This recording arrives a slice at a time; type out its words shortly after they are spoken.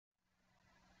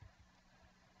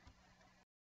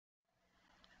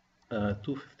a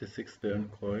 256 turn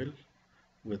coil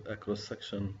with a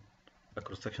cross-sectional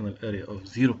area of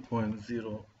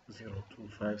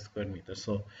 0.0025 square meters.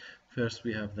 So first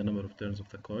we have the number of turns of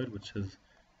the coil, which is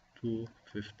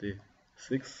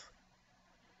 256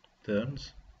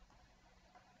 turns,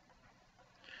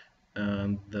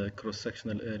 and the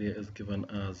cross-sectional area is given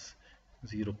as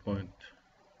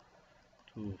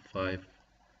 0.25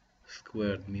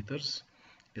 square meters,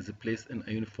 is placed in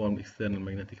a uniform external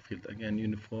magnetic field. Again,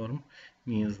 uniform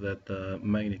means that the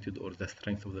magnitude or the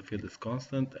strength of the field is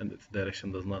constant and its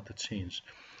direction does not change.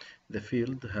 The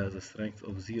field has a strength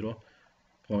of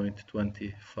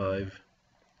 0.25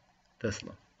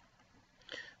 Tesla,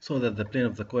 so that the plane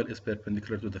of the coil is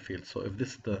perpendicular to the field. So if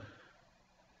this is the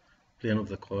plane of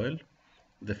the coil,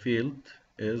 the field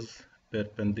is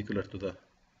perpendicular to the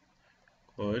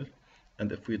coil,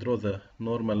 and if we draw the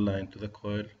normal line to the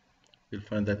coil, we'll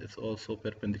find that it's also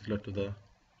perpendicular to the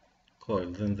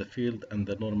coil. Then the field and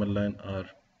the normal line are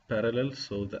parallel,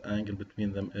 so the angle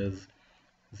between them is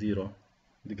 0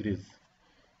 degrees.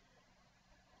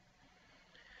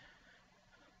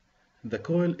 The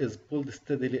coil is pulled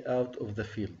steadily out of the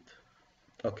field.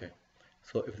 Okay,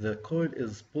 so if the coil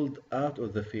is pulled out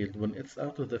of the field, when it's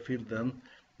out of the field, then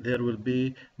there will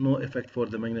be no effect for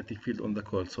the magnetic field on the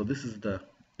coil. So this is the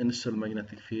initial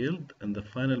magnetic field, and the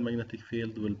final magnetic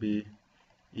field will be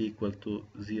equal to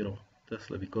 0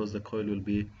 Tesla because the coil will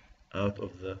be out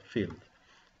of the field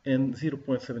in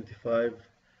 0.75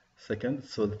 seconds.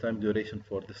 So the time duration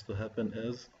for this to happen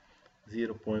is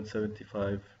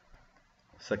 0.75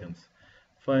 seconds.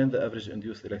 Find the average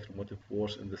induced electromotive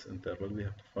force in this interval. We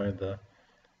have to find the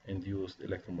induced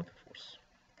electromotive force.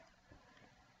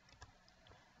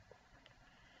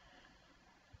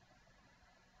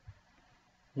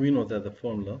 We know that the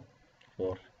formula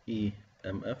for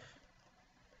EMF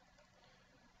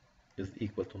is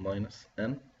equal to minus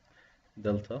N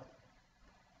delta,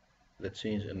 the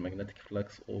change in magnetic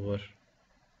flux over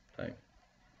time.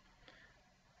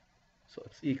 So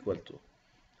it's equal to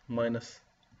minus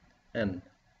N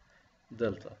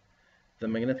delta. The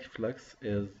magnetic flux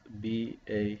is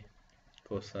BA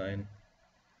cosine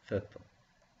theta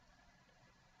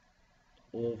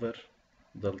over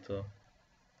delta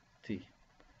T.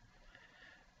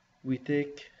 We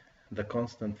take the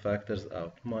constant factors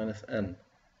out, minus N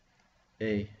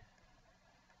A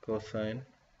cosine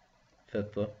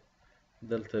theta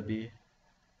delta B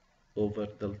over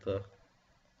delta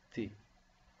T.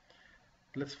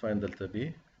 Let's find delta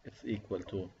B. It's equal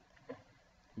to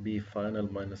B final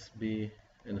minus B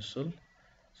initial,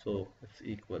 so it's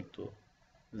equal to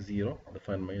 0, the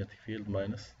final magnetic field,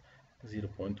 minus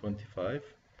 0.25.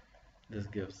 This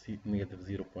gives negative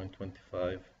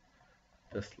 0.25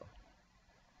 Tesla.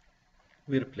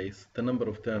 We replace, the number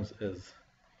of turns is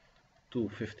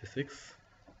 256,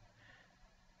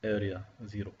 area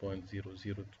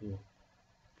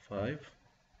 0.0025,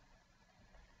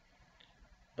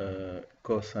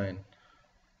 cosine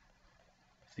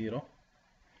 0.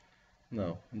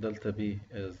 Now delta B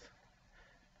is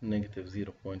negative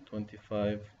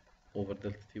 0.25 over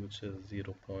delta T, which is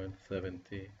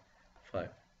 0.75.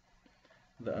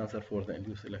 The answer for the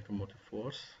induced electromotive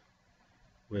force